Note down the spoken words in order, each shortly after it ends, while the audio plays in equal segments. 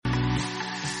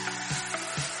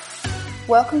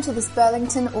Welcome to this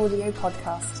Burlington audio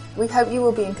podcast. We hope you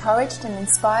will be encouraged and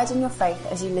inspired in your faith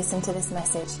as you listen to this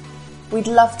message. We'd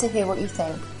love to hear what you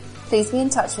think. Please be in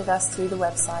touch with us through the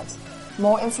website.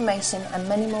 More information and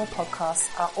many more podcasts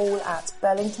are all at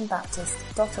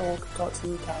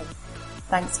burlingtonbaptist.org.uk.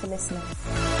 Thanks for listening.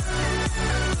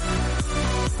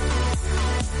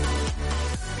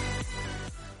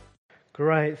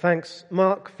 Great, thanks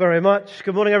Mark very much.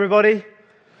 Good morning everybody.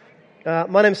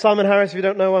 My name's Simon Harris. If you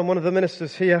don't know, I'm one of the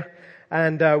ministers here.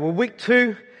 And we're week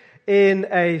 2 in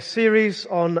a series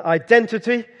on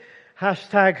identity.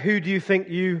 Hashtag who do you think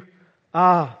you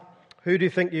are? Who do you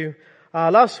think you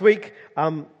are? Last week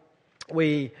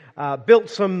we built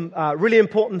some really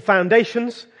important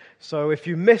foundations. So if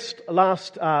you missed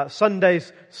last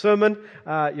Sunday's sermon,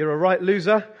 you're a right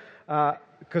loser.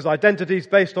 Because identity is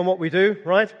based on what we do,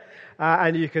 right?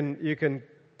 And you can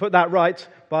put that right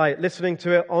by listening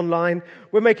to it online.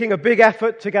 We're making a big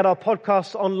effort to get our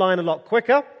podcasts online a lot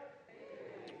quicker.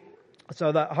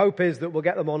 So the hope is that we'll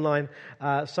get them online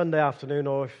Sunday afternoon,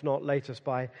 or if not, latest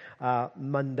by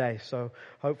Monday. So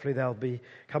hopefully they'll be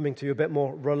coming to you a bit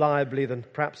more reliably than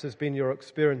perhaps has been your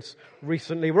experience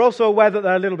recently. We're also aware that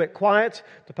they're a little bit quiet,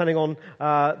 depending on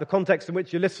the context in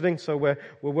which you're listening. So we're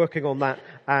working on that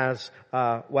as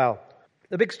well.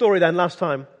 The big story then last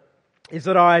time is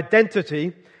that our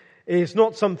identity is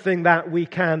not something that we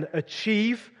can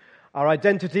achieve. Our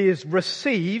identity is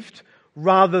received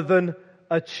rather than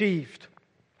achieved.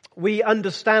 We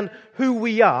understand who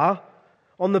we are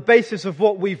on the basis of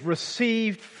what we've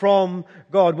received from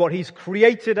God, what He's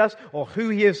created us, or who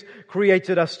He has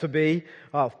created us to be.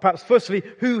 Perhaps firstly,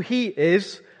 who He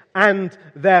is, and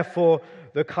therefore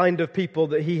the kind of people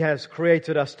that He has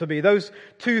created us to be. Those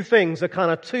two things are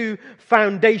kind of two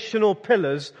foundational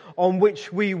pillars on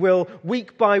which we will,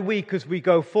 week by week as we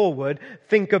go forward,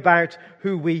 think about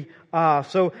who we are.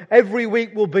 So every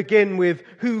week we'll begin with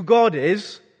who God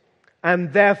is,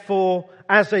 and therefore,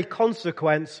 as a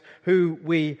consequence, who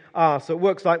we are. So it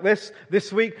works like this.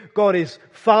 This week, God is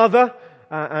Father,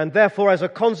 and therefore, as a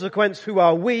consequence, who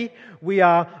are we? We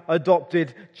are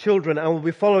adopted children. And we'll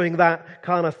be following that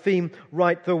kind of theme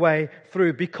right the way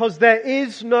through. Because there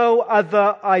is no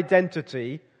other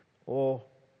identity, or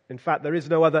in fact, there is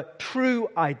no other true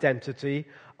identity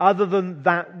other than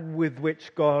that with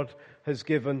which God has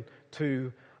given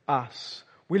to us.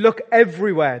 We look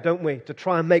everywhere, don't we, to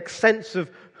try and make sense of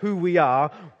who we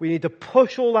are. We need to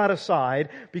push all that aside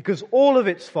because all of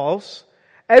it's false.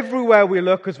 Everywhere we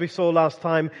look, as we saw last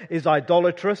time, is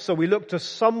idolatrous. So we look to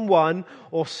someone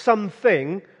or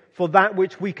something for that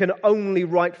which we can only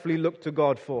rightfully look to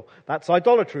God for. That's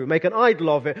idolatry. We make an idol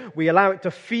of it. We allow it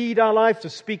to feed our lives, to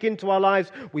speak into our lives.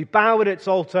 We bow at its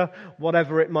altar,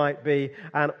 whatever it might be.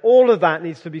 And all of that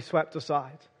needs to be swept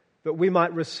aside, that we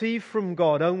might receive from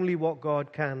God only what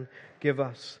God can give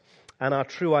us. And our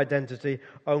true identity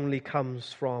only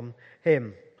comes from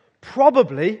Him.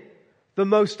 Probably the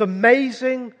most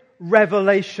amazing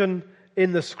revelation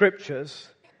in the Scriptures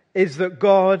is that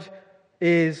God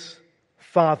is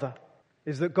Father.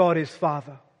 Is that God is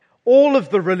Father. All of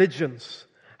the religions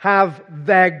have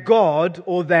their God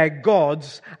or their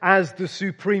gods as the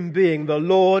supreme being, the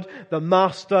Lord, the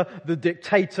Master, the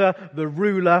Dictator, the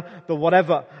Ruler, the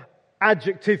whatever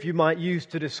adjective you might use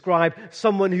to describe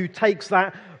someone who takes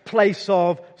that place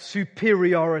of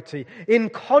superiority. In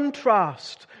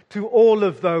contrast to all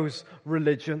of those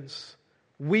religions,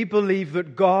 we believe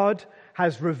that God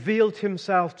has revealed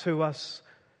Himself to us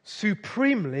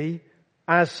supremely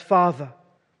as Father.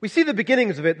 We see the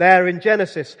beginnings of it there in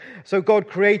Genesis. So God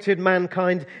created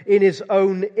mankind in His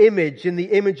own image. In the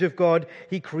image of God,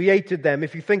 He created them.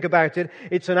 If you think about it,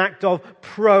 it's an act of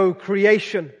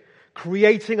procreation.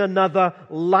 Creating another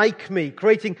like me.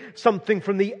 Creating something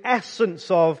from the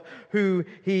essence of who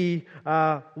He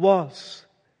was.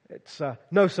 It's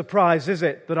no surprise, is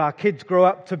it, that our kids grow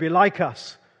up to be like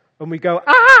us. And we go,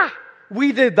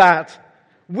 we did that.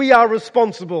 We are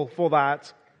responsible for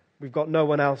that. We've got no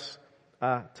one else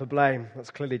to blame.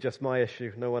 That's clearly just my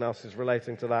issue. No one else is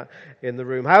relating to that in the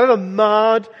room. However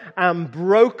marred and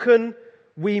broken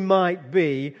we might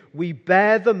be, we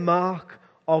bear the mark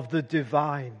of the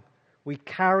divine. We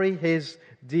carry His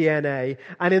DNA.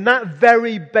 And in that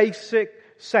very basic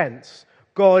sense,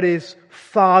 God is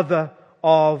Father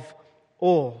of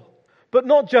all. But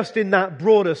not just in that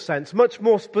broader sense. Much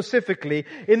more specifically,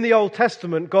 in the Old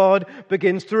Testament, God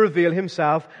begins to reveal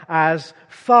Himself as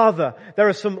Father. There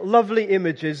are some lovely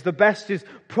images. The best is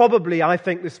probably, I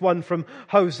think, this one from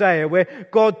Hosea, where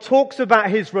God talks about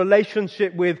His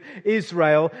relationship with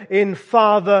Israel in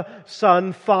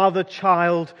father-son,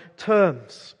 father-child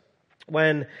terms.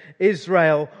 When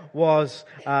Israel was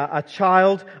a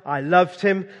child, I loved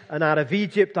him, and out of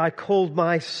Egypt I called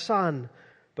my son.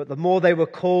 But the more they were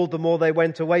called, the more they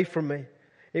went away from me.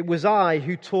 It was I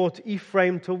who taught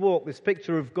Ephraim to walk. This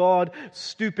picture of God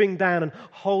stooping down and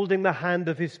holding the hand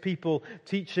of his people,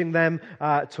 teaching them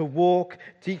to walk,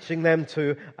 teaching them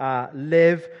to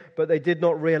live. But they did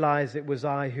not realize it was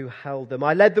I who held them.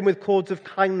 I led them with cords of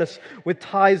kindness, with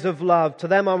ties of love. To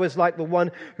them I was like the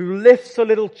one who lifts a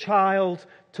little child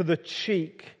to the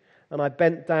cheek, and I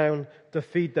bent down to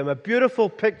feed them. A beautiful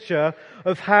picture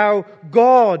of how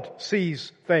God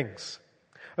sees things.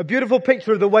 A beautiful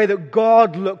picture of the way that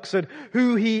God looks at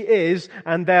who He is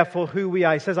and therefore who we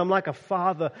are. He says, I'm like a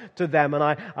father to them, and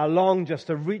I long just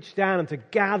to reach down and to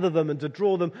gather them and to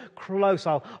draw them close.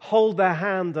 I'll hold their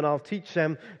hand and I'll teach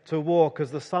them to walk. As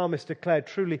the psalmist declared,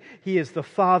 truly He is the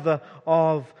father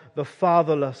of the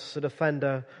fatherless, a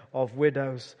defender of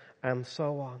widows, and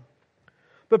so on.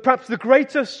 But perhaps the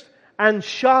greatest and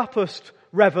sharpest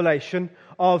revelation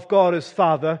of God as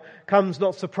Father comes,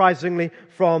 not surprisingly,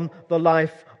 from the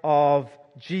life of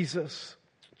Jesus.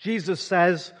 Jesus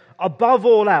says, above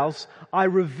all else, I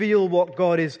reveal what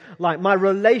God is like. My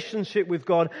relationship with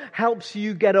God helps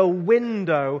you get a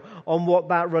window on what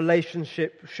that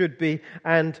relationship should be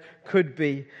and could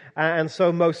be. And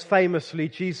so most famously,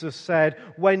 Jesus said,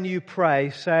 when you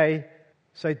pray, say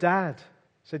Dad,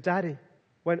 say Daddy.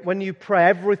 When you pray,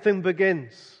 everything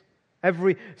begins.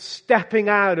 Every stepping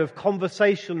out of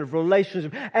conversation, of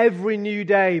relationship, every new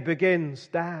day begins,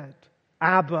 Dad,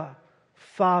 Abba,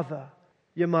 Father.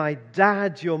 You're my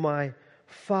Dad, you're my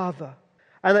Father.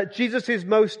 And at Jesus'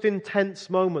 most intense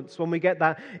moments, when we get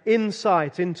that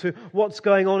insight into what's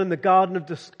going on in the Garden of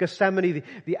Gethsemane,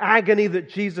 the agony that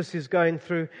Jesus is going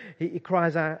through, he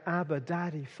cries out, Abba,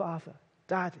 Daddy, Father,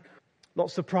 Daddy.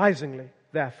 Not surprisingly,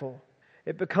 therefore,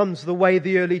 it becomes the way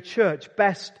the early church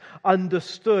best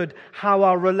understood how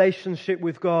our relationship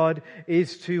with God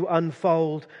is to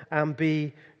unfold and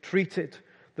be treated.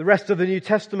 The rest of the New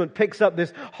Testament picks up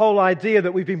this whole idea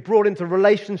that we've been brought into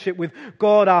relationship with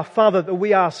God our Father, that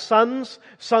we are sons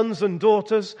and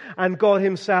daughters, and God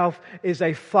Himself is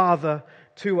a Father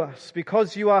to us.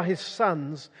 Because you are His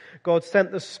sons, God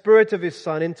sent the Spirit of His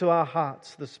Son into our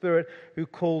hearts, the Spirit who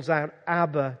calls out,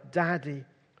 Abba, Daddy,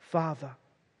 Father.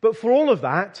 But for all of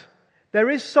that, there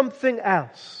is something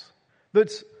else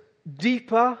that's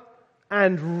deeper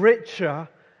and richer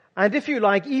and, if you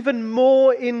like, even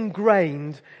more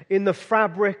ingrained in the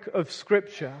fabric of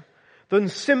Scripture than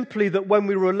simply that when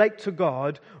we relate to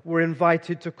God, we're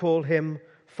invited to call Him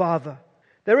Father.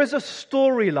 There is a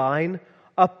storyline,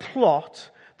 a plot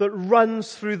that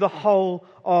runs through the whole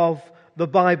of the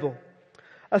Bible.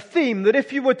 A theme that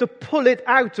if you were to pull it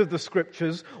out of the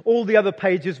Scriptures, all the other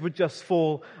pages would just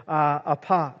fall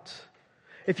apart.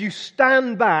 If you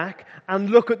stand back and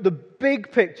look at the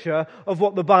big picture of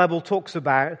what the Bible talks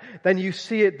about, then you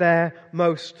see it there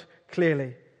most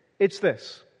clearly. It's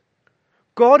this.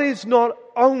 God is not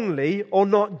only or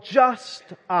not just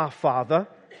our Father,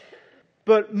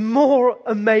 but more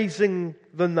amazing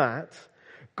than that,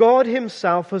 God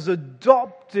Himself has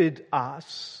adopted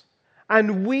us,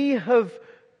 and we have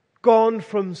gone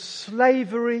from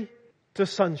slavery to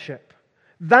sonship.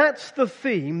 That's the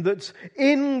theme that's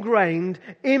ingrained,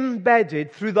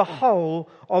 embedded through the whole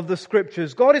of the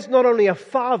Scriptures. God is not only a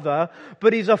Father,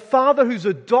 but He's a Father who's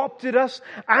adopted us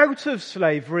out of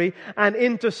slavery and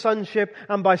into sonship.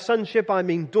 And by sonship, I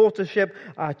mean daughtership,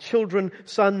 children,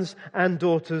 sons and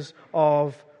daughters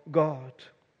of God.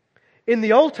 In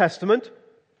the Old Testament,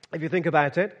 if you think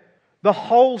about it, the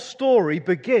whole story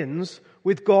begins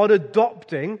with God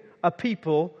adopting a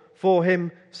people for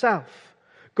Himself.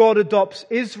 God adopts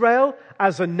Israel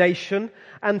as a nation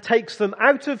and takes them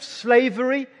out of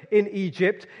slavery in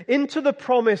Egypt into the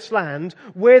promised land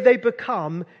where they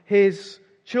become His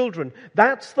children.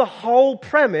 That's the whole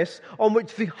premise on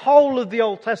which the whole of the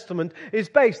Old Testament is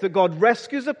based, that God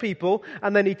rescues a people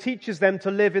and then He teaches them to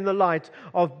live in the light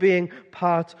of being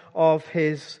part of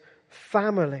His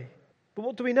family. But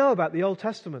what do we know about the Old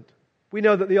Testament? We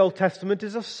know that the Old Testament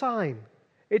is a sign.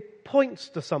 It points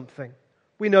to something.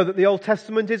 We know that the Old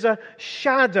Testament is a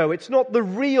shadow. It's not the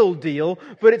real deal,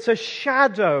 but it's a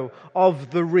shadow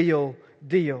of the real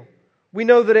deal. We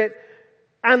know that it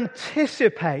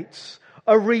anticipates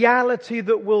a reality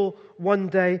that will one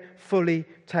day fully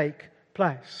take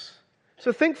place.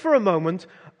 So think for a moment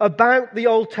about the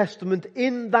Old Testament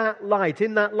in that light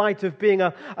of being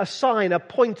a sign, a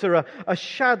pointer, a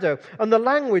shadow. And the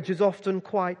language is often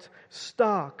quite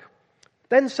stark.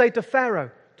 Then say to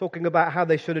Pharaoh, talking about how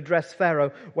they should address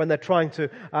Pharaoh when they're trying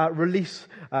to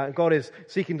God is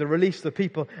seeking to release the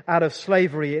people out of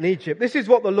slavery in Egypt. This is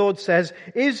what the Lord says,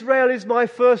 Israel is my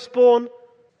firstborn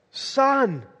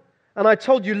son. And I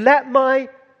told you, let my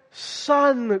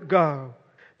son go,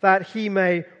 that he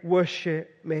may worship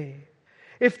me.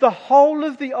 If the whole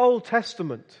of the Old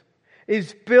Testament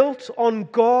is built on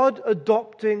God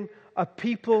adopting a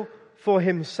people for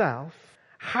himself,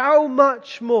 how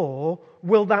much more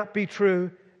will that be true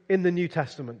in the New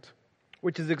Testament?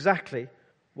 Which is exactly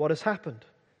what has happened.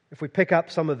 If we pick up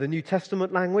some of the New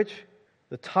Testament language,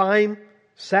 the time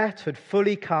set had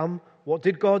fully come. What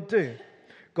did God do?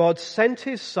 God sent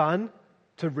his Son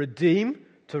to redeem,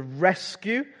 to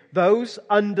rescue those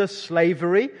under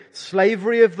slavery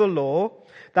of the law,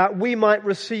 that we might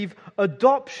receive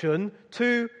adoption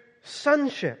to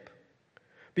sonship.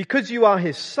 Because you are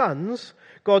his sons,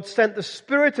 God sent the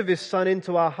Spirit of his Son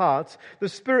into our hearts, the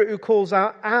Spirit who calls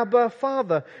out, Abba,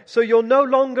 Father. So you're no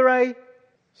longer a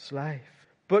slave,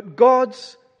 but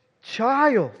God's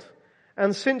child.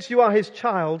 And since you are his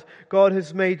child, God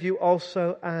has made you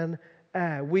also an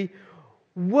heir. We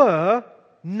were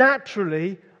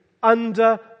naturally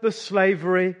under the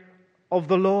slavery of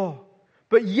the law.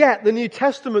 But yet the New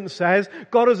Testament says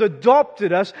God has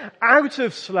adopted us out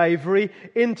of slavery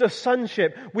into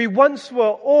sonship. We once were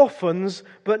orphans,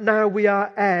 but now we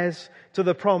are heirs to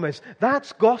the promise.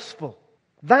 That's gospel.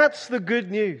 That's the good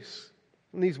news.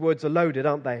 And these words are loaded,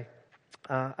 aren't they?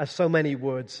 As so many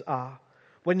words are.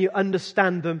 When you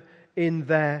understand them in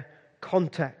their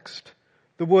context.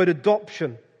 The word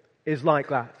adoption is like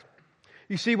that.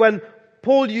 You see, when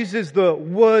Paul uses the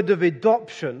word of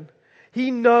adoption, he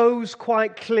knows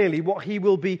quite clearly what he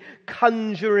will be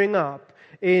conjuring up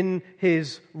in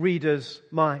his readers'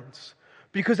 minds.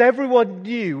 Because everyone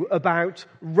knew about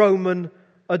Roman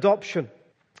adoption.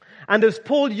 And as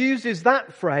Paul uses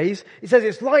that phrase, he says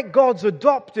it's like God's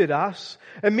adopted us.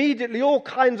 Immediately all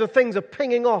kinds of things are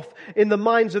pinging off in the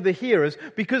minds of the hearers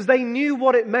because they knew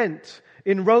what it meant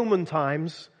in Roman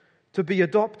times to be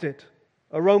adopted.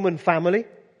 A Roman family,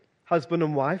 husband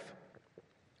and wife,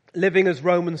 living as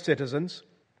Roman citizens,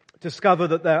 discover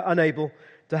that they're unable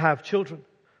to have children.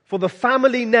 For the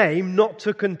family name not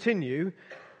to continue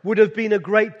would have been a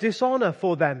great dishonor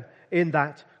for them in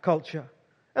that culture.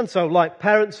 And so, like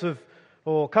parents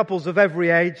or couples of every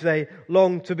age, they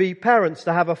long to be parents,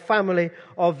 to have a family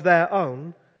of their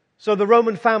own. So the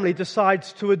Roman family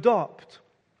decides to adopt.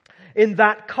 In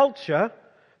that culture,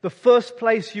 the first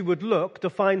place you would look to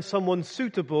find someone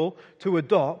suitable to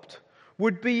adopt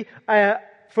would be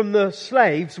from the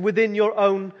slaves within your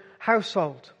own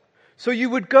household. So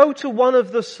you would go to one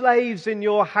of the slaves in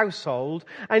your household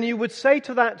and you would say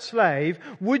to that slave,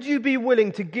 would you be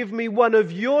willing to give me one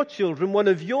of your children, one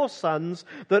of your sons,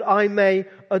 that I may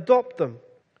adopt them?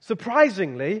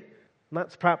 Surprisingly, and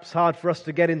that's perhaps hard for us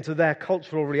to get into their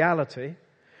cultural reality,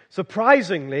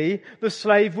 surprisingly, the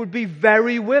slave would be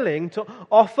very willing to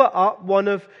offer up one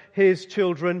of his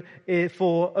children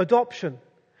for adoption.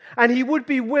 And he would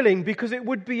be willing because it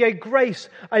would be a grace,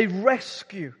 a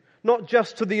rescue, not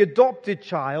just to the adopted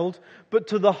child, but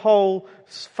to the whole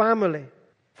family.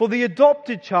 For the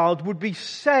adopted child would be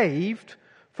saved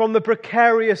from the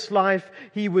precarious life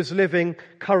he was living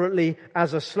currently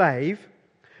as a slave.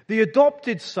 The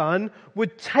adopted son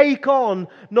would take on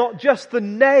not just the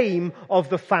name of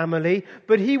the family,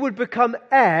 but he would become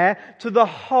heir to the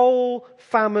whole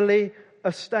family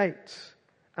estate.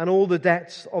 And all the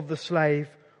debts of the slave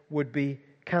would be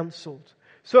cancelled.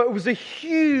 So it was a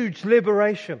huge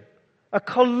liberation, a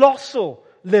colossal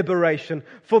liberation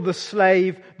for the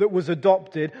slave that was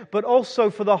adopted, but also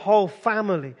for the whole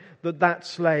family that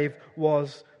slave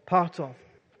was part of.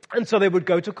 And so they would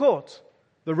go to court.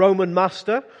 The Roman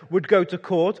master would go to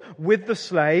court with the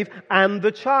slave and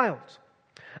the child.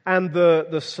 And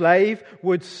the slave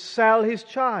would sell his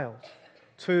child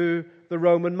to the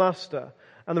Roman master.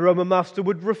 And the Roman master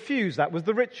would refuse. That was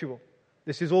the ritual.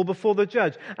 This is all before the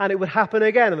judge. And it would happen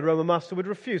again, and the Roman master would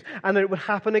refuse. And then it would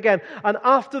happen again. And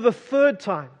after the third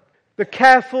time, the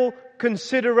careful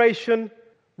consideration,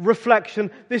 reflection,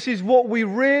 this is what we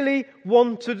really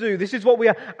want to do. This is what we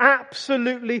are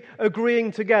absolutely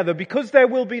agreeing together, because there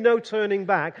will be no turning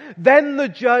back. Then the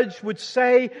judge would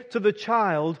say to the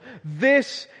child,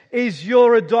 this is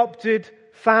your adopted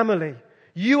family.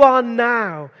 You are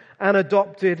now an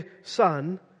adopted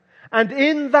son. And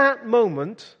in that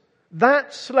moment,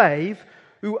 that slave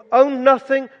who owned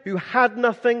nothing, who had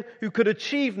nothing, who could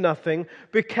achieve nothing,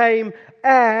 became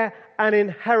heir and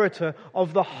inheritor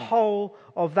of the whole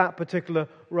of that particular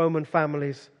Roman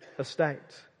family's estate.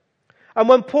 And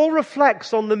when Paul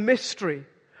reflects on the mystery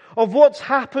of what's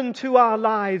happened to our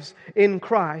lives in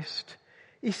Christ,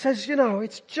 he says,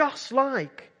 it's just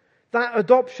like that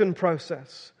adoption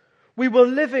process. We were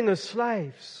living as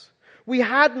slaves. We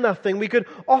had nothing. We could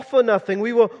offer nothing.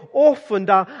 We were orphaned.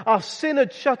 Our sin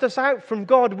had shut us out from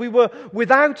God. We were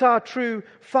without our true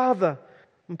Father.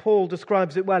 And Paul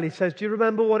describes it well. He says, do you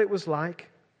remember what it was like?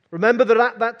 Remember that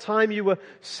at that time you were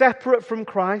separate from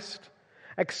Christ,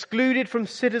 excluded from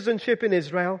citizenship in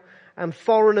Israel, and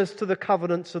foreigners to the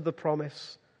covenants of the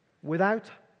promise, without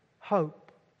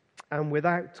hope and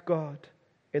without God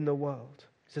in the world.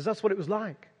 He says that's what it was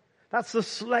like. That's the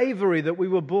slavery that we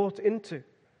were bought into.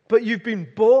 But you've been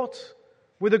bought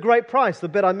with a great price. The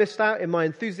bit I missed out in my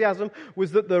enthusiasm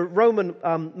was that the Roman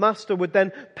master would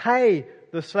then pay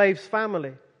the slave's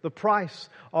family the price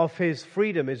of his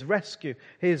freedom, his rescue,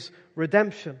 his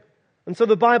redemption. And so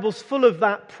the Bible's full of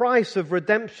that price of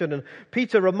redemption. And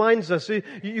Peter reminds us,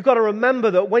 you've got to remember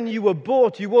that when you were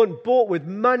bought, you weren't bought with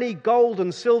money, gold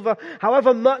and silver.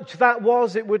 However much that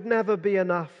was, it would never be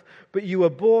enough. But you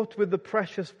were bought with the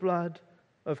precious blood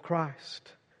of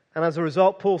Christ. And as a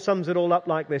result, Paul sums it all up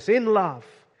like this. In love,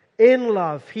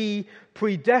 He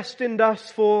predestined us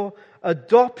for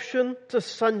adoption to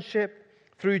sonship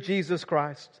through Jesus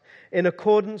Christ, in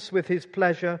accordance with His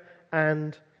pleasure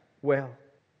and will.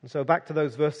 And so back to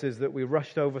those verses that we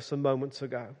rushed over some moments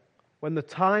ago. When the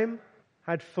time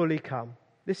had fully come.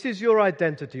 This is your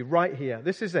identity right here.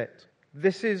 This is it.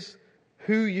 This is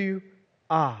who you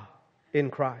are in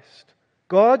Christ.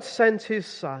 God sent His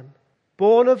Son,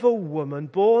 born of a woman,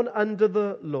 born under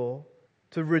the law,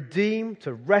 to redeem,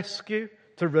 to rescue,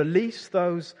 to release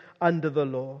those under the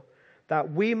law,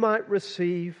 that we might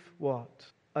receive what?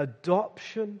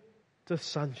 Adoption to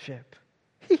sonship.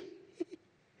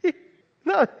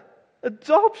 No,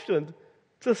 adoption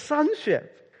to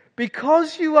sonship.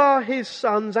 Because you are His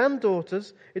sons and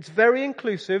daughters, it's very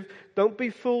inclusive. Don't be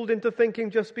fooled into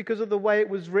thinking just because of the way it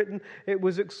was written, it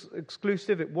was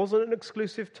exclusive. It wasn't an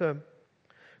exclusive term.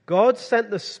 God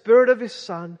sent the Spirit of His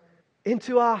Son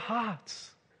into our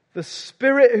hearts. The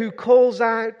Spirit who calls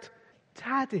out,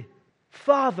 Daddy,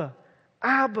 Father,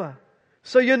 Abba.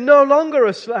 So you're no longer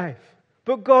a slave,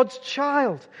 but God's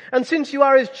child. And since you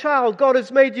are His child, God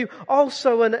has made you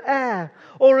also an heir.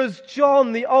 Or as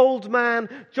John, the old man,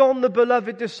 John the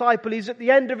beloved disciple, he's at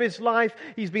the end of his life.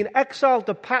 He's been exiled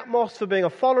to Patmos for being a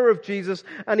follower of Jesus,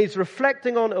 and he's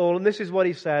reflecting on it all. And this is what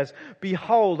he says.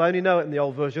 Behold, I only know it in the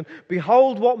old version.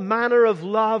 Behold what manner of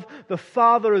love the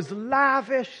Father has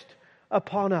lavished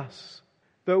upon us,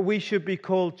 that we should be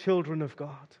called children of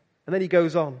God. And then he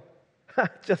goes on,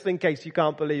 just in case you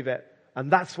can't believe it.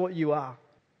 And that's what you are.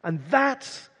 And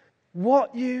that's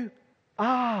what you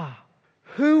are.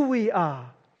 Who we are.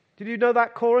 Did you know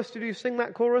that chorus? Did you sing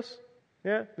that chorus?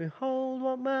 Yeah? Behold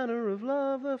what manner of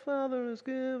love the Father has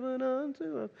given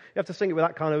unto us. You have to sing it with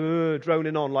that kind of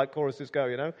droning on like choruses go,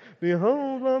 you know.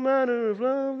 Behold what manner of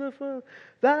love the Father,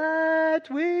 that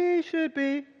we should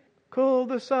be called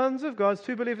the sons of God. There's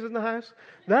 2 believers in the house.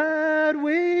 That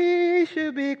we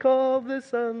should be called the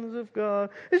sons of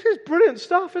God. This is brilliant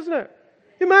stuff, isn't it?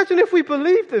 Imagine if we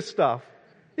believed this stuff.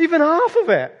 Even half of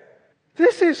it.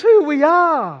 This is who we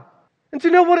are. And do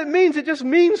you know what it means? It just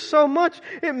means so much.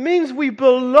 It means we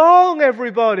belong,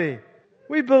 everybody.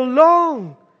 We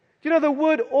belong. Do you know the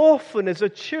word orphan is a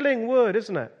chilling word,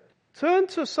 isn't it? Turn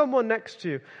to someone next to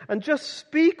you and just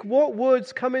speak what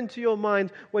words come into your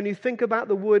mind when you think about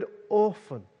the word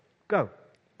orphan. Go.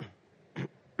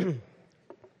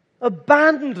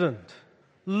 Abandoned,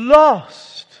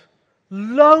 lost,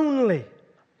 lonely,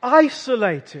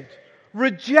 isolated,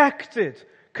 rejected,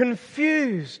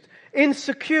 confused,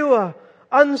 insecure,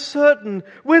 uncertain.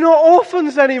 We're not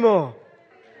orphans anymore.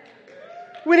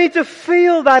 We need to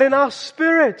feel that in our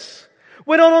spirits.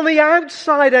 We're not on the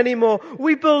outside anymore.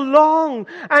 We belong.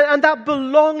 And that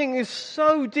belonging is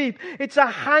so deep. It's a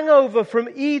hangover from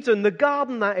Eden, the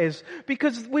garden that is.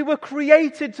 Because we were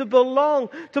created to belong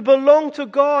to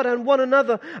God and one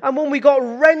another. And when we got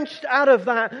wrenched out of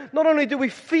that, not only do we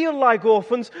feel like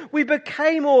orphans, we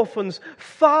became orphans,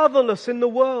 fatherless in the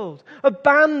world,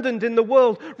 abandoned in the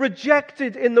world,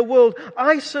 rejected in the world,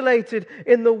 isolated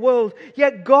in the world.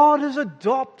 Yet God has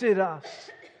adopted us.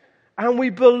 And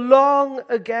we belong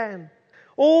again.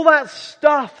 All that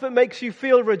stuff that makes you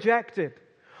feel rejected.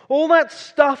 All that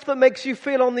stuff that makes you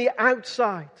feel on the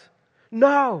outside.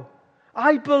 No,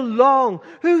 I belong.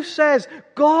 Who says?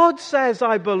 God says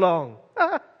I belong.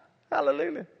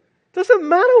 Hallelujah. Doesn't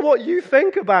matter what you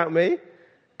think about me.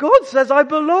 God says I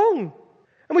belong.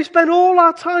 And we spend all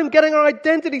our time getting our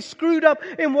identity screwed up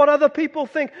in what other people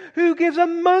think. Who gives a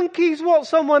monkey's what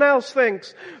someone else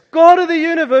thinks? God of the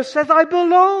universe says I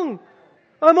belong.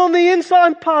 I'm on the inside.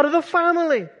 I'm part of the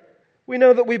family. We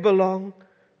know that we belong.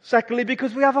 Secondly,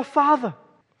 because we have a Father.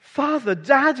 Father,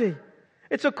 Daddy.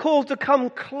 It's a call to come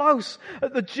close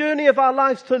at the journey of our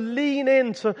lives, to lean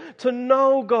in, to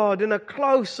know God in a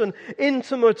close and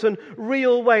intimate and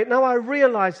real way. Now I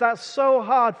realize that's so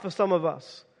hard for some of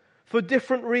us for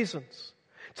different reasons.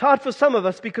 It's hard for some of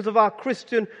us because of our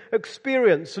Christian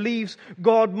experience leaves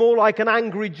God more like an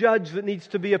angry judge that needs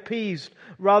to be appeased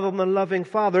rather than a loving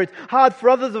Father. It's hard for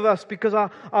others of us because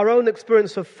our own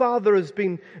experience of Father has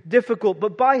been difficult.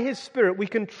 But by His Spirit we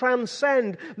can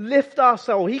transcend, lift our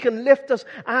soul. He can lift us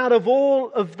out of all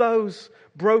of those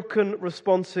broken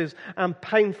responses and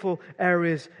painful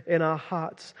areas in our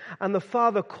hearts. And the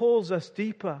Father calls us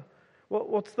deeper.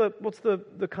 What's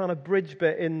the kind of bridge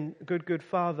bit in Good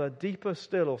Father? Deeper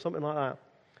still, or something like that.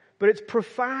 But it's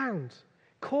profound.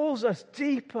 Calls us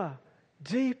deeper,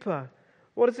 deeper.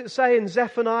 What does it say in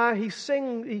Zephaniah? He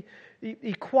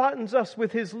quietens us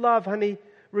with His love, and He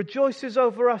rejoices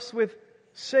over us with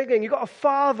singing. You've got a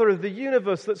Father of the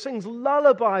universe that sings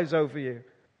lullabies over you.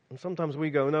 And sometimes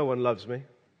we go, no one loves me.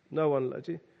 No one loves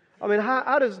you. I mean,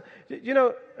 how does, you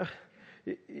know...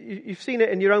 You've seen it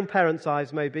in your own parents'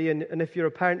 eyes, maybe, and if you're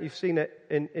a parent, you've seen it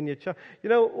in your child.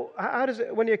 You know, how does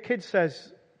it, when your kid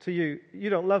says to you, you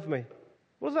don't love me,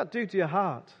 what does that do to your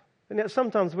heart? And yet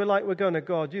sometimes we're going to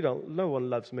God, no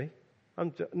one loves me.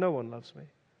 No one loves me.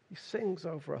 He sings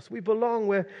over us. We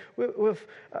belong,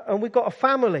 and we've got a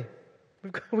family.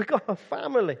 We've got a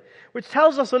family, which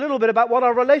tells us a little bit about what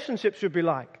our relationship should be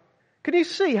like. Can you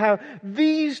see how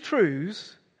these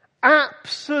truths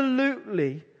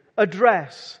absolutely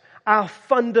address our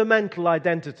fundamental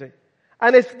identity?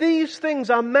 And if these things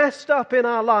are messed up in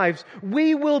our lives,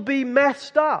 we will be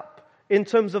messed up in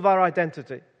terms of our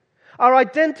identity. Our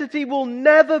identity will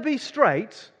never be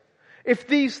straight if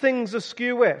these things are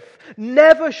skew-if.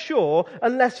 Never sure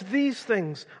unless these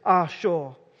things are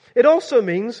sure. It also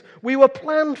means we were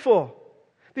planned for.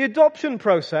 The adoption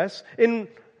process in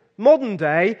modern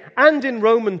day and in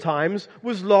Roman times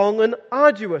was long and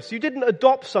arduous. You didn't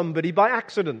adopt somebody by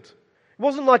accident. It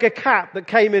wasn't like a cat that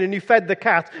came in and you fed the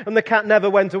cat and the cat never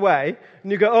went away.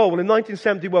 And you go, oh, well, in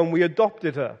 1971 we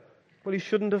adopted her. Well, you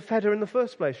shouldn't have fed her in the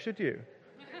first place, should you?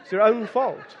 It's your own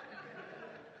fault.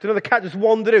 Do you know, the cat just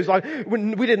wandered in. It was like,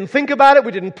 we didn't think about it,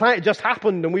 we didn't plan it, it just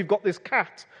happened, and we've got this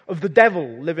cat of the devil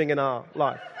living in our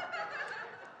life.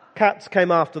 Cats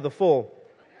came after the fall.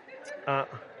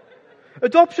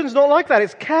 Adoption's not like that.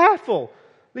 It's carefully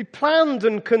planned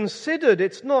and considered.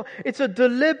 It's a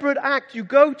deliberate act. You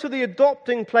go to the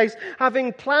adopting place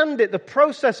having planned it. The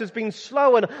process has been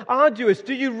slow and arduous.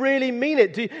 Do you really mean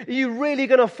it? Are you really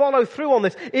going to follow through on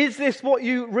this? Is this what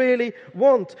you really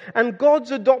want? And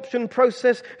God's adoption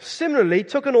process similarly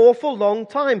took an awful long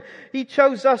time. He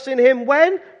chose us in Him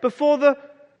when? Before the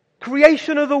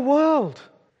creation of the world.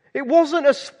 It wasn't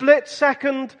a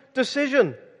split-second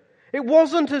decision. It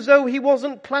wasn't as though He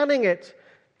wasn't planning it.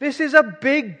 This is a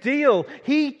big deal.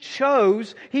 He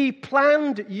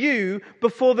planned you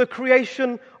before the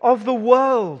creation of the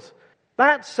world.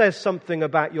 That says something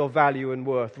about your value and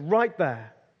worth right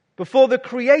there. Before the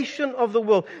creation of the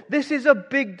world. This is a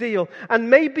big deal. And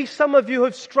maybe some of you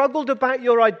have struggled about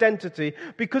your identity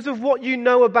because of what you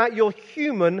know about your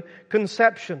human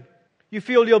conception. You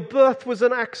feel your birth was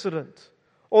an accident,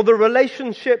 or the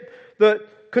relationship that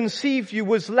conceived you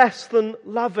was less than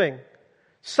loving.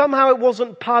 Somehow it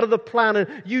wasn't part of the plan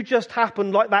and you just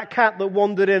happened like that cat that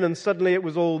wandered in and suddenly it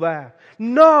was all there.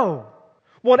 No!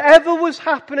 Whatever was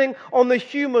happening on the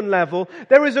human level,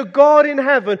 there is a God in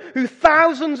heaven who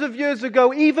thousands of years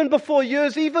ago, even before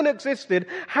years even existed,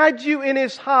 had you in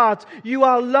His heart. You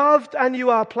are loved and you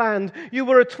are planned. You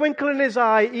were a twinkle in His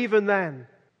eye even then.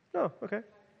 No, okay.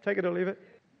 Take it or leave it.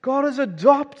 God has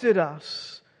adopted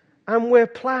us and we're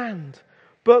planned.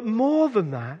 But more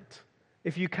than that,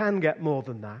 if you can get more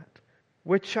than that,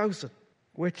 we're chosen.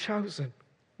 We're chosen.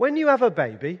 When you have a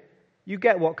baby, you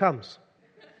get what comes.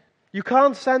 You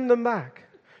can't send them back.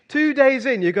 2 days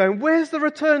in, you're going, where's the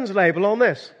returns label on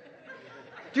this?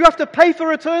 Do you have to pay for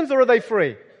returns or are they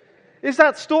free? Is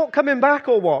that stalk coming back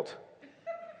or what?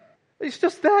 It's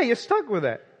just there, you're stuck with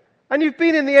it. And you've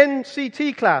been in the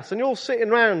NCT class and you're all sitting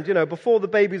around, before the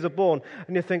babies are born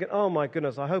and you're thinking, oh my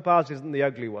goodness, I hope ours isn't the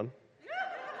ugly one.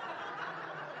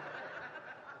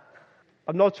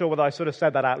 I'm not sure whether I sort of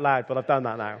said that out loud, but I've done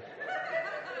that now.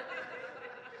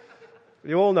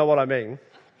 You all know what I mean.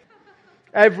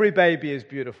 Every baby is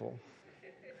beautiful.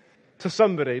 To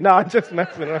somebody. No, I'm just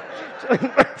messing around.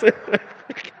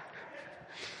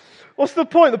 What's the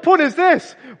point? The point is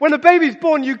this. When a baby's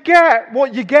born, you get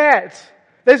what you get.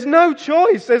 There's no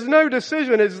choice. There's no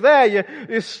decision. It's there.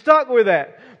 You're stuck with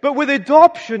it. But with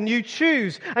adoption, you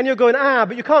choose. And you're going,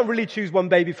 but you can't really choose one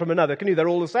baby from another, can you? They're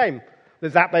all the same.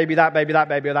 There's that baby, that baby, that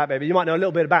baby, or that baby. You might know a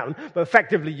little bit about them, but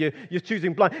effectively you're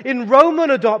choosing blind. In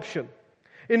Roman adoption,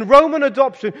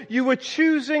 you were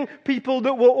choosing people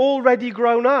that were already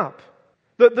grown up.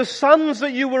 That the sons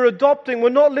that you were adopting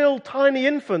were not little tiny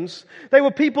infants. They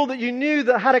were people that you knew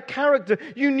that had a character.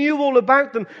 You knew all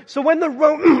about them. So when the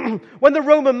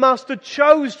Roman master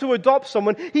chose to adopt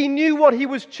someone, he knew what he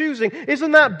was choosing.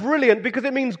 Isn't that brilliant? Because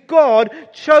it means God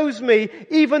chose me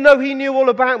even though he knew all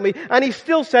about me. And he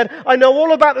still said, I know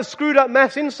all about the screwed up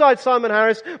mess inside Simon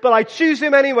Harris, but I choose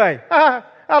him anyway.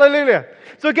 Hallelujah.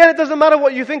 So again, it doesn't matter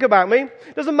what you think about me.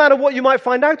 It doesn't matter what you might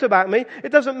find out about me.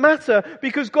 It doesn't matter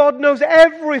because God knows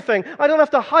everything. I don't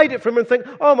have to hide it from him and think,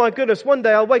 oh my goodness, one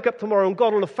day I'll wake up tomorrow and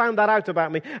God will have found that out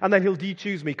about me and then he'll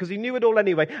de-choose me because he knew it all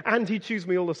anyway and he'd choose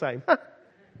me all the same.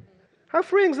 How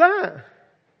freeing is that?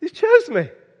 He chose me.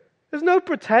 There's no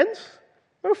pretense,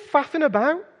 no faffing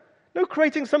about, no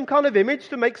creating some kind of image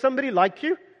to make somebody like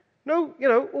you. No,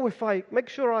 if I make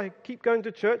sure I keep going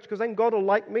to church because then God will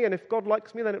like me, and if God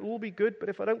likes me then it will be good, but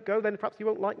if I don't go then perhaps he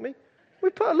won't like me.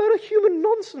 We put a load of human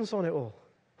nonsense on it all.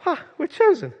 We're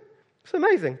chosen. It's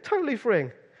amazing. Totally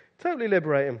freeing. Totally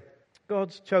liberating.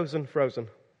 God's chosen, frozen.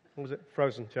 What was it?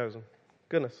 Frozen, chosen.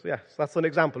 Goodness, yes. That's an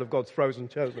example of God's frozen,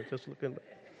 chosen. Just looking back.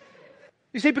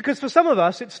 You see, because for some of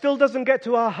us it still doesn't get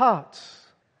to our hearts.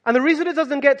 And the reason it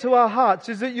doesn't get to our hearts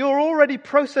is that you're already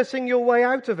processing your way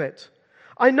out of it.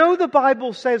 I know the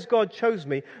Bible says God chose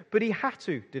me, but he had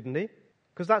to, didn't he?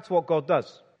 Because that's what God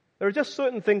does. There are just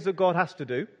certain things that God has to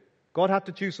do. God had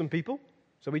to choose some people,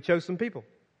 so he chose some people.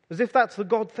 As if that's the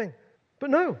God thing.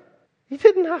 But no, he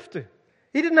didn't have to.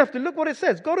 He didn't have to. Look what it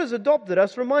says. God has adopted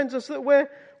us, reminds us that we're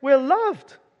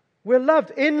loved. We're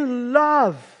loved. In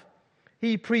love,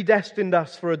 he predestined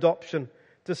us for adoption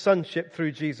to sonship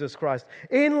through Jesus Christ.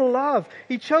 In love.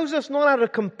 He chose us not out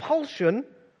of compulsion,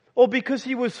 or because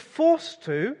he was forced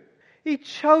to. He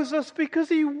chose us because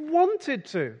he wanted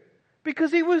to.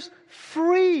 Because he was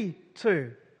free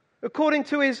to. According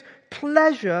to his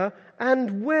pleasure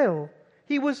and will.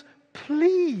 He was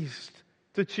pleased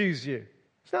to choose you.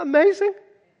 Isn't that amazing?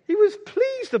 He was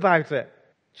pleased about it.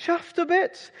 Chuffed a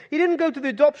bit. He didn't go to the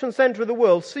adoption center of the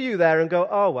world, see you there and go,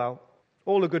 oh well,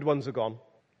 all the good ones are gone.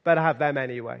 Better have them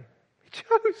anyway. He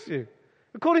chose you.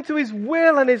 According to his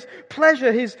will and his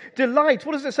pleasure, his delight.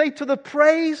 What does it say? To the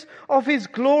praise of his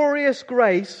glorious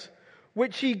grace,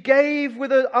 which he gave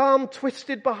with an arm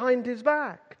twisted behind his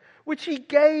back. Which he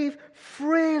gave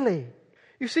freely.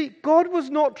 You see, God was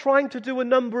not trying to do a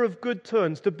number of good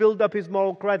turns to build up his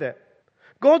moral credit.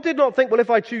 God did not think, well, if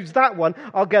I choose that one,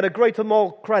 I'll get a greater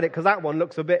moral credit because that one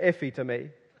looks a bit iffy to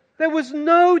me. There was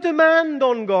no demand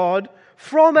on God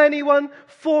from anyone,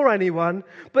 for anyone,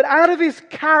 but out of his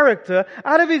character,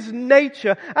 out of his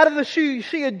nature, out of the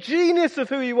sheer genius of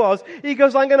who he was, he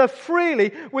goes, I'm going to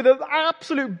freely, with an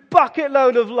absolute bucket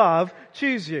load of love,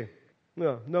 choose you.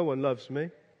 No one loves me.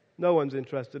 No one's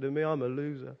interested in me. I'm a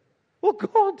loser. Well,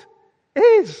 God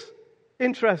is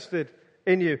interested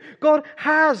in you. God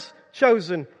has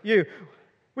chosen you.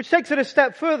 Which takes it a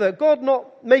step further. God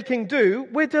not making do,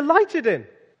 we're delighted in.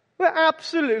 We're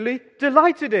absolutely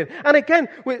delighted in. And again,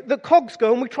 the cogs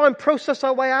go and we try and process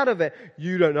our way out of it.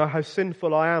 You don't know how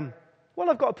sinful I am.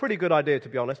 Well, I've got a pretty good idea, to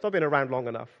be honest. I've been around long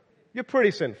enough. You're pretty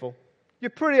sinful.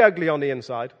 You're pretty ugly on the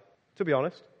inside, to be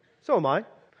honest. So am I.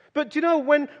 But do you know,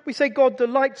 when we say God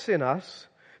delights in us,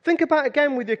 think about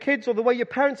again with your kids or the way your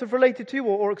parents have related to you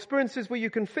or experiences where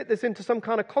you can fit this into some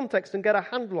kind of context and get a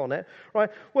handle on it. Right?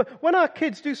 When our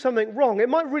kids do something wrong, it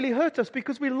might really hurt us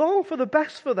because we long for the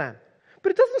best for them.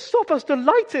 But it doesn't stop us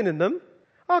delighting in them.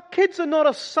 Our kids are not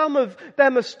a sum of their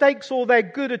mistakes or their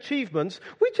good achievements.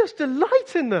 We just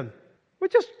delight in them. We're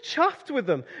just chuffed with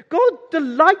them. God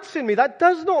delights in me. That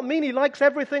does not mean he likes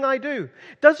everything I do.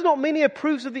 It does not mean he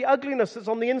approves of the ugliness that's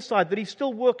on the inside that he's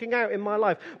still working out in my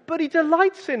life. But he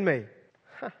delights in me.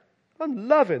 I'm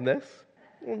loving this.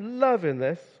 I'm loving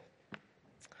this.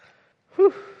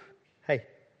 Whew. Hey,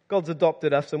 God's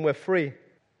adopted us and we're free.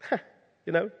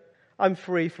 I'm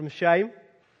free from shame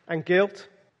and guilt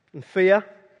and fear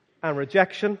and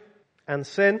rejection and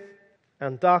sin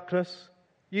and darkness.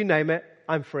 You name it,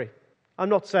 I'm free. I'm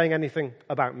not saying anything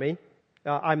about me.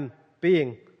 I'm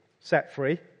being set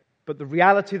free. But the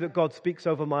reality that God speaks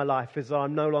over my life is that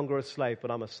I'm no longer a slave, but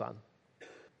I'm a son.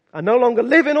 I no longer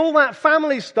live in all that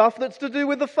family stuff that's to do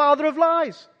with the father of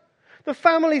lies. The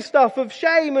family stuff of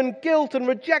shame and guilt and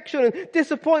rejection and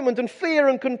disappointment and fear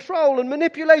and control and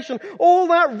manipulation. All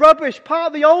that rubbish, part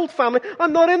of the old family.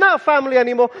 I'm not in that family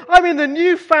anymore. I'm in the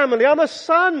new family. I'm a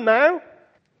son now.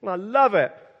 And I love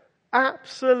it.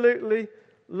 Absolutely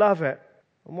love it.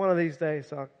 And one of these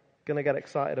days I'm going to get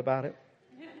excited about it.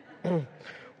 And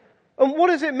what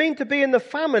does it mean to be in the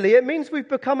family? It means we've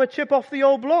become a chip off the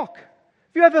old block.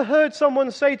 Have you ever heard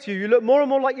someone say to you, you look more and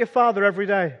more like your father every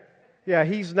day? Yeah,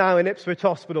 he's now in Ipswich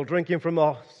Hospital drinking from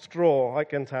a straw, I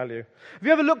can tell you. Have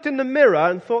you ever looked in the mirror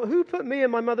and thought, who put me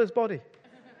in my mother's body?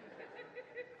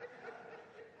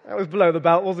 That was below the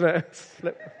belt, wasn't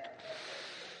it?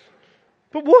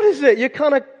 But what is it?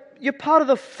 You're part of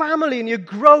the family and you're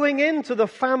growing into the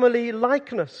family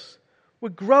likeness. We're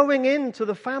growing into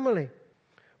the family.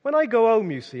 When I go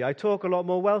home, you see, I talk a lot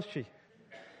more Welshy.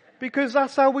 Because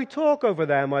that's how we talk over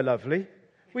there, my lovely.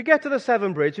 We get to the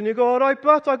Severn Bridge and you go, all right,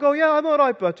 but? I go, yeah, I'm all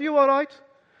right, but. Are you all right?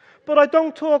 But I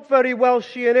don't talk very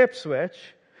Welshy in Ipswich.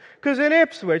 Because in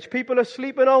Ipswich, people are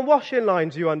sleeping on washing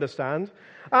lines, you understand.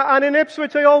 And in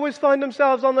Ipswich, they always find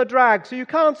themselves on the drag. So you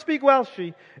can't speak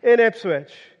Welshy in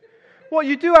Ipswich. What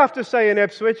you do have to say in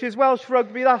Ipswich is Welsh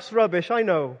rugby, that's rubbish, I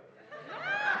know.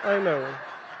 I know.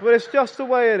 But it's just the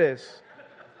way it is.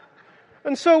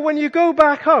 And so when you go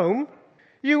back home,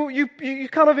 you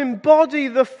kind of embody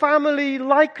the family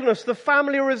likeness, the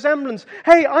family resemblance.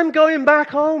 Hey, I'm going back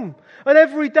home. And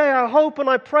every day I hope and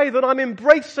I pray that I'm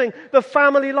embracing the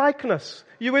family likeness.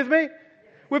 You with me?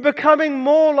 We're becoming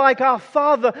more like our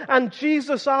Father and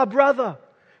Jesus our brother,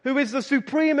 who is the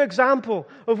supreme example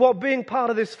of what being part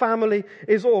of this family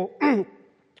is all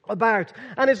about.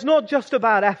 And it's not just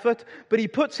about effort, but He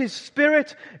puts His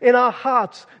Spirit in our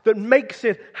hearts that makes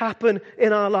it happen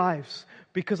in our lives.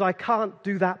 Because I can't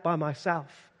do that by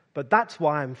myself. But that's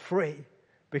why I'm free.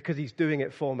 Because He's doing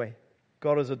it for me.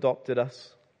 God has adopted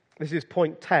us. This is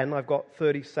point 10. I've got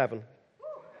 37.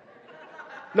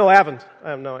 No, I haven't.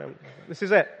 No, I haven't. This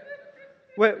is it.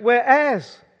 We're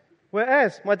heirs. We're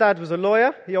heirs. My dad was a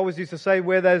lawyer. He always used to say,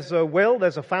 where there's a will,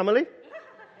 there's a family.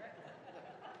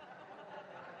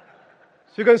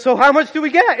 So you're going, so how much do we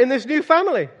get in this new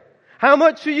family? How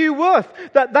much are you worth?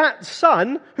 That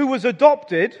son who was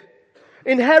adopted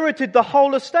inherited the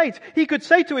whole estate. He could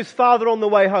say to his father on the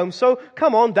way home, so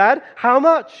come on, Dad, how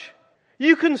much?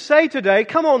 You can say today,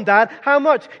 come on, Dad, how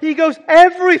much? He goes,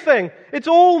 everything. It's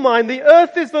all mine. The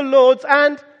earth is the Lord's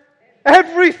and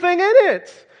everything in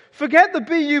it. Forget the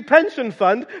BU pension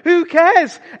fund. Who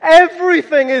cares?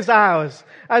 Everything is ours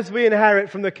as we inherit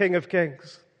from the King of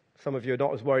Kings. Some of you are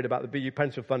not as worried about the BU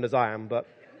pension fund as I am, but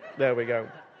there we go.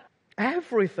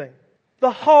 Everything.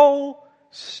 The whole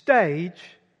stage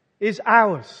is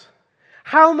ours.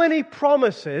 How many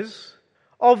promises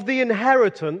of the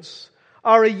inheritance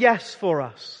are a yes for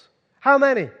us? How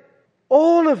many?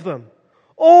 All of them.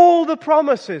 All the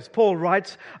promises, Paul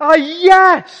writes, are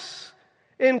yes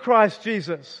in Christ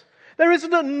Jesus. There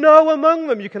isn't a no among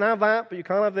them. You can have that, but you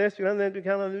can't have this. You can't have that. You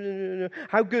can't have,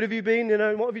 how good have you been?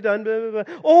 What have you done? Blah, blah,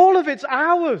 blah. All of it's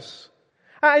ours.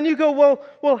 And you go,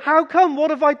 well, how come?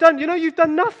 What have I done? You've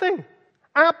done nothing.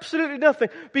 Absolutely nothing.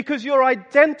 Because your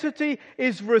identity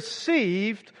is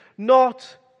received,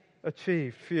 not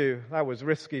achieved. Phew, that was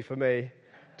risky for me.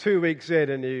 2 weeks in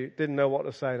and you didn't know what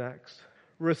to say next.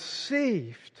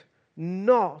 Received,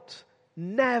 not,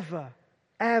 never,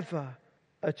 ever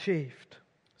achieved.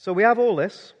 So we have all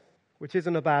this, which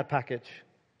isn't a bad package,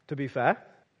 to be fair.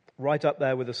 Right up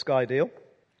there with the Sky deal.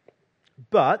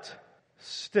 But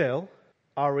still,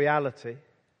 our reality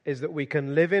is that we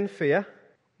can live in fear.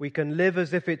 We can live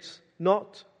as if it's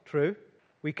not true.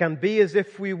 We can be as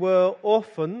if we were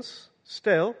orphans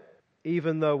still,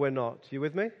 even though we're not. You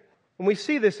with me? And we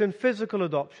see this in physical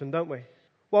adoption, don't we?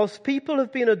 Whilst people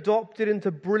have been adopted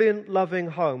into brilliant, loving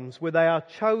homes where they are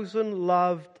chosen,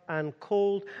 loved, and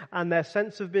called, and their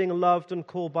sense of being loved and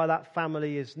called by that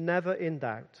family is never in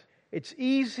doubt. It's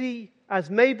easy, as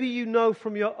maybe you know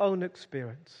from your own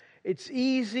experience, it's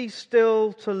easy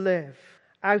still to live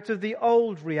out of the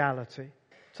old reality.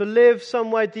 To live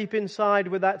somewhere deep inside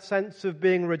with that sense of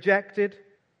being rejected,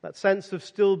 that sense of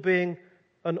still being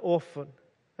an orphan.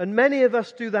 And many of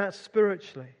us do that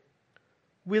spiritually.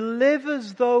 We live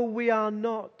as though we are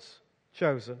not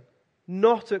chosen,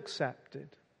 not accepted,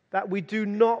 that we do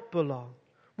not belong.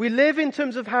 We live in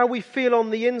terms of how we feel on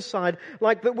the inside,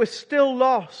 like that we're still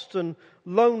lost and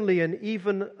lonely and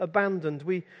even abandoned.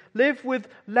 We live with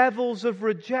levels of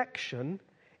rejection,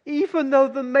 even though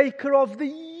the maker of the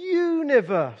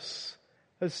universe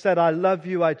has said, I love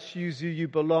you, I choose you, you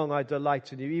belong, I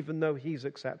delight in you, even though He's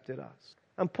accepted us.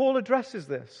 And Paul addresses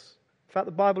this. In fact,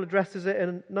 the Bible addresses it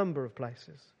in a number of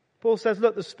places. Paul says,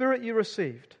 look, the Spirit you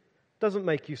received doesn't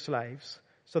make you slaves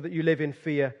so that you live in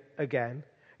fear again.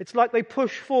 It's like they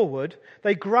pushed forward,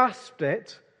 they grasped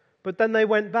it, but then they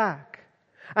went back.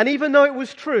 And even though it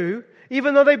was true,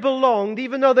 even though they belonged,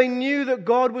 even though they knew that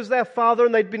God was their Father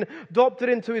and they'd been adopted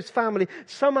into His family,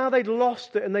 somehow they'd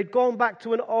lost it and they'd gone back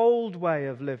to an old way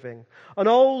of living, an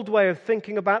old way of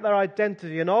thinking about their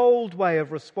identity, an old way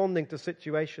of responding to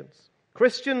situations.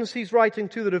 Christians he's writing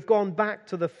to that have gone back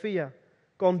to the fear,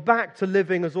 gone back to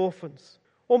living as orphans.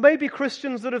 Or maybe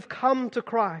Christians that have come to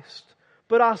Christ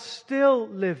but are still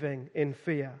living in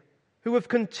fear, who have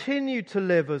continued to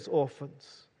live as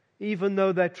orphans, even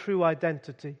though their true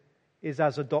identity is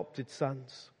as adopted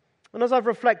sons. And as I've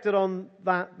reflected on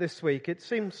that this week, it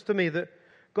seems to me that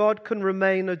God can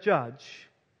remain a judge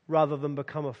rather than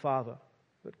become a father.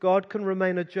 That God can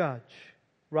remain a judge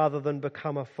rather than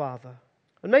become a father.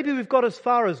 And maybe we've got as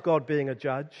far as God being a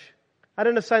judge, and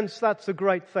in a sense that's a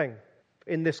great thing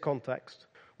in this context.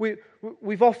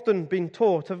 We've often been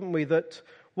taught, haven't we, that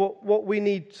what we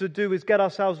need to do is get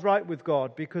ourselves right with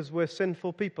God because we're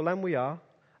sinful people, and we are.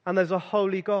 And there's a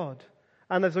holy God.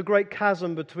 And there's a great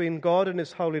chasm between God and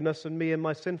His holiness and me and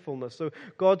my sinfulness. So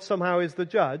God somehow is the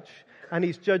judge, and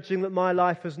He's judging that my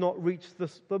life has not reached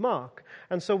the mark.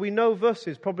 And so we know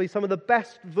verses, probably some of the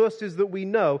best verses that we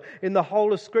know in the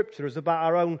whole of Scripture is about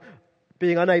our own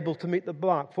being unable to meet the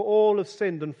mark. For all have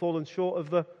sinned and fallen short of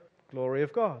the glory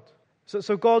of God.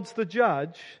 So God's the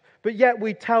judge, but yet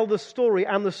we tell the story,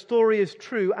 and the story is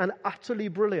true and utterly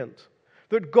brilliant.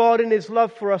 That God in His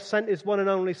love for us sent His one and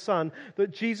only Son,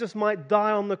 that Jesus might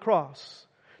die on the cross,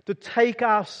 to take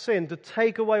our sin, to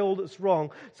take away all that's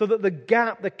wrong, so that the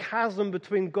gap, the chasm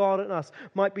between God and us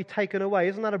might be taken away.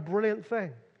 Isn't that a brilliant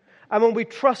thing? And when we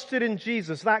trusted in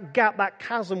Jesus, that gap, that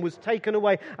chasm was taken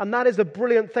away. And that is a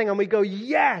brilliant thing. And we go,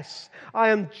 yes, I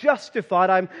am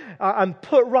justified. I'm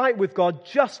put right with God,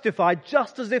 justified,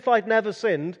 just as if I'd never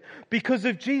sinned because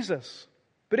of Jesus.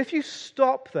 But if you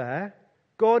stop there,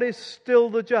 God is still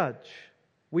the judge.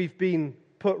 We've been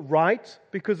put right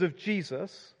because of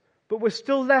Jesus, but we're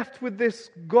still left with this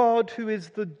God who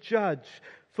is the judge,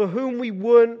 for whom we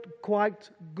weren't quite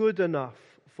good enough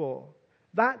for.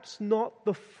 That's not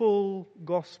the full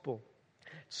gospel.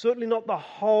 Certainly not the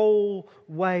whole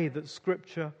way that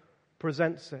Scripture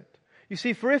presents it. You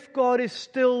see, for if God is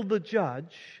still the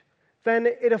judge, then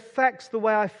it affects the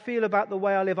way I feel about the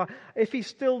way I live. If He's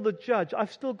still the judge,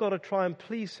 I've still got to try and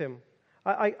please Him.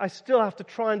 I still have to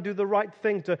try and do the right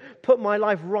thing to put my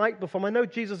life right before Him. I know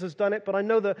Jesus has done it, but I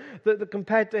know that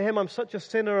compared to Him, I'm such a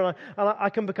sinner, and I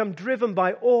can become driven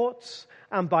by oughts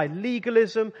and by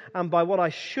legalism and by what I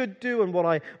should do and what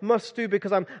I must do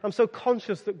because I'm so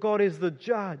conscious that God is the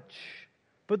judge.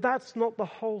 But that's not the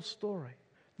whole story.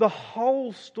 The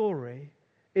whole story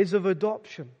is of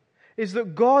adoption, is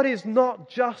that God is not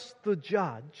just the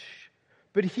judge,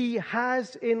 but He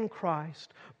has in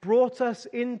Christ brought us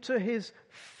into His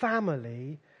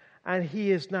family, and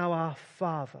He is now our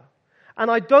Father.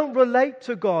 And I don't relate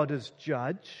to God as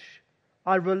judge,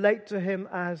 I relate to Him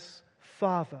as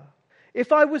Father.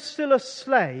 If I was still a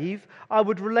slave, I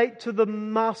would relate to the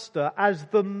master as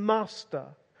the master.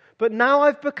 But now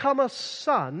I've become a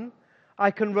son,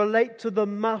 I can relate to the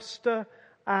master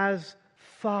as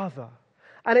Father.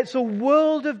 And it's a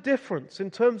world of difference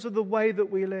in terms of the way that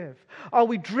we live. Are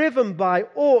we driven by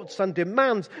oughts and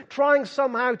demands, trying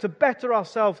somehow to better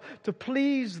ourselves, to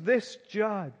please this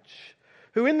judge,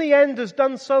 who in the end has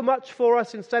done so much for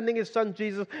us in sending His Son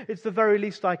Jesus, it's the very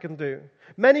least I can do.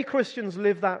 Many Christians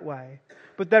live that way,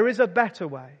 but there is a better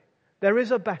way. There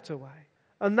is a better way.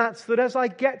 And that's that as I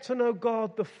get to know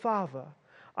God the Father,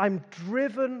 I'm not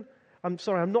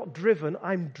driven,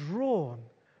 I'm drawn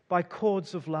by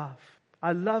cords of love.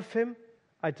 I love Him,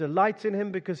 I delight in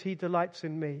Him because He delights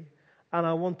in me, and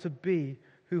I want to be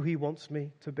who He wants me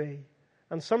to be.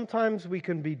 And sometimes we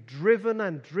can be driven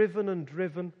and driven and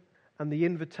driven, and the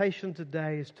invitation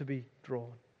today is to be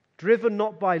drawn. Driven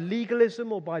not by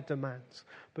legalism or by demands,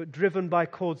 but driven by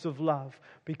cords of love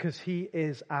because He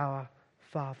is our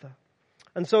Father.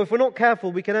 And so if we're not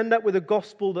careful, we can end up with a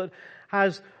gospel that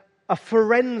has a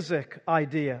forensic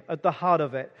idea at the heart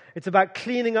of it. It's about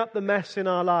cleaning up the mess in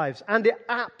our lives, and it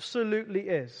absolutely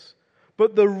is.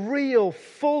 But the real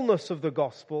fullness of the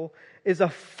gospel is a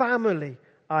family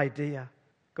idea.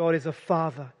 God is a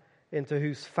Father into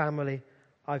whose family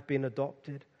I've been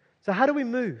adopted. So how do we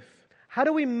move? How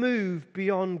do we move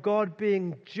beyond God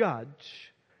being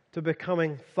judge to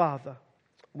becoming Father?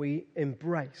 We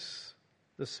embrace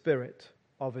the spirit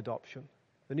of adoption.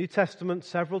 The New Testament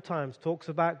several times talks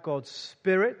about God's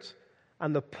Spirit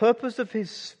and the purpose of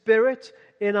His Spirit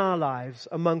in our lives,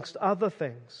 amongst other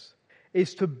things,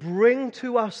 is to bring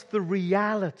to us the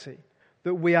reality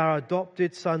that we are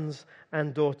adopted sons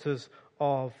and daughters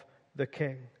of the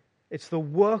King. It's the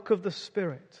work of the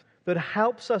Spirit that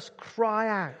helps us cry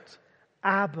out,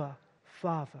 Abba,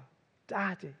 Father,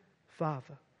 Daddy,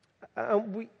 Father.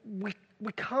 And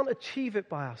we can't achieve it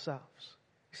by ourselves.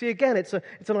 See, again, it's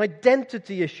an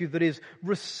identity issue that is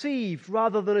received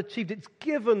rather than achieved. It's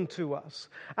given to us.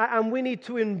 And we need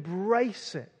to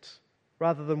embrace it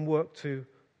rather than work to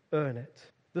earn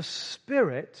it. The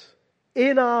Spirit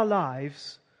in our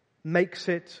lives makes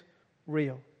it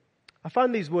real. I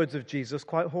find these words of Jesus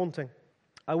quite haunting.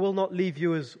 I will not leave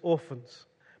you as orphans.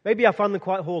 Maybe I find them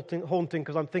quite haunting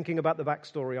because I'm thinking about the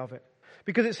backstory of it.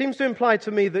 Because it seems to imply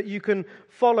to me that you can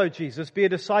follow Jesus, be a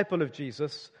disciple of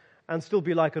Jesus, and still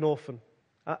be like an orphan.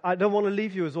 I don't want to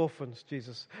leave you as orphans,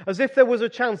 Jesus. As if there was a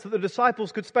chance that the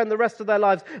disciples could spend the rest of their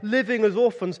lives living as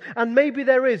orphans. And maybe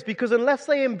there is, because unless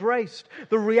they embraced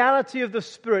the reality of the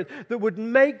Spirit that would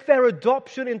make their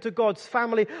adoption into God's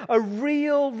family a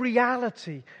real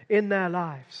reality in their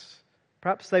lives,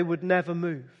 perhaps they would never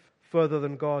move further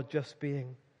than God just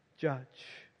being judge.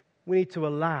 We need to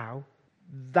allow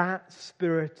that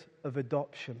Spirit of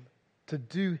adoption to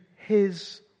do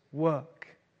His work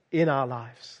in our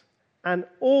lives. And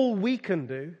all we can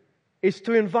do is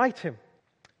to invite Him.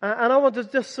 And I want to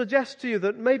just suggest to you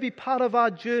that maybe part of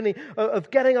our journey of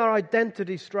getting our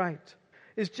identity straight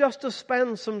is just to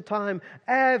spend some time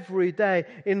every day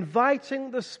inviting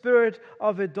the Spirit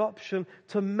of adoption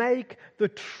to make the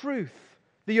truth,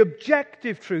 the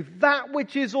objective truth, that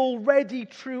which is already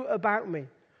true about me,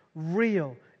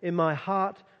 real in my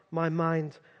heart, my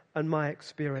mind, and my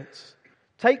experience.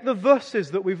 Take the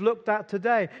verses that we've looked at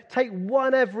today. Take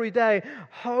one every day.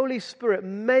 Holy Spirit,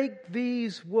 make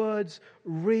these words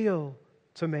real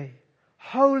to me.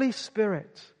 Holy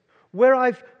Spirit, where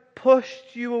I've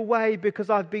pushed you away because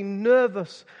I've been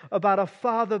nervous about a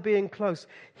father being close,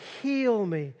 heal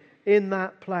me in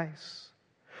that place.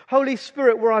 Holy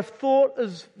Spirit, where I've thought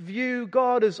as view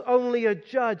God as only a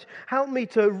judge, help me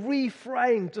to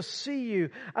reframe, to see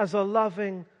you as a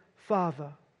loving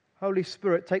Father. Holy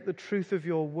Spirit, take the truth of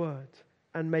your word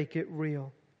and make it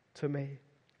real to me.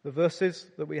 The verses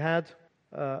that we had,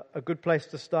 a good place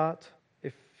to start.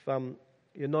 If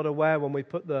you're not aware, when we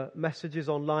put the messages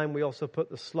online, we also put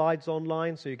the slides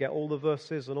online, so you get all the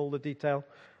verses and all the detail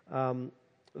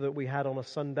that we had on a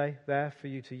Sunday there for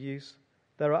you to use.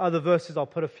 There are other verses. I'll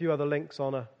put a few other links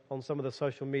on some of the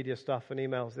social media stuff and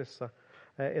emails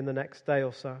in the next day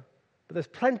or so. But there's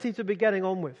plenty to be getting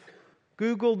on with.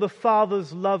 Google the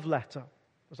Father's love letter.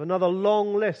 There's another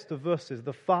long list of verses.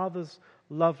 The Father's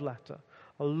love letter.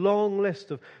 A long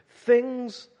list of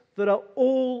things that are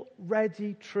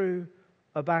already true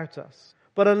about us.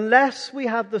 But unless we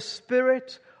have the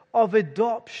Spirit of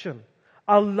adoption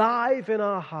alive in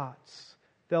our hearts,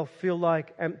 they'll feel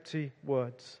like empty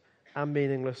words and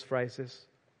meaningless phrases.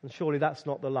 And surely that's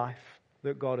not the life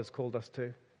that God has called us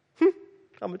to.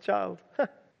 I'm a child.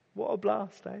 What a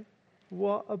blast, eh?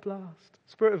 What a blast.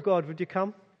 Spirit of God, would you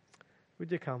come?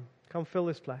 Would you come? Come fill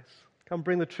this place. Come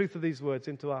bring the truth of these words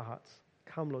into our hearts.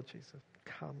 Come, Lord Jesus.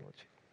 Come, Lord Jesus.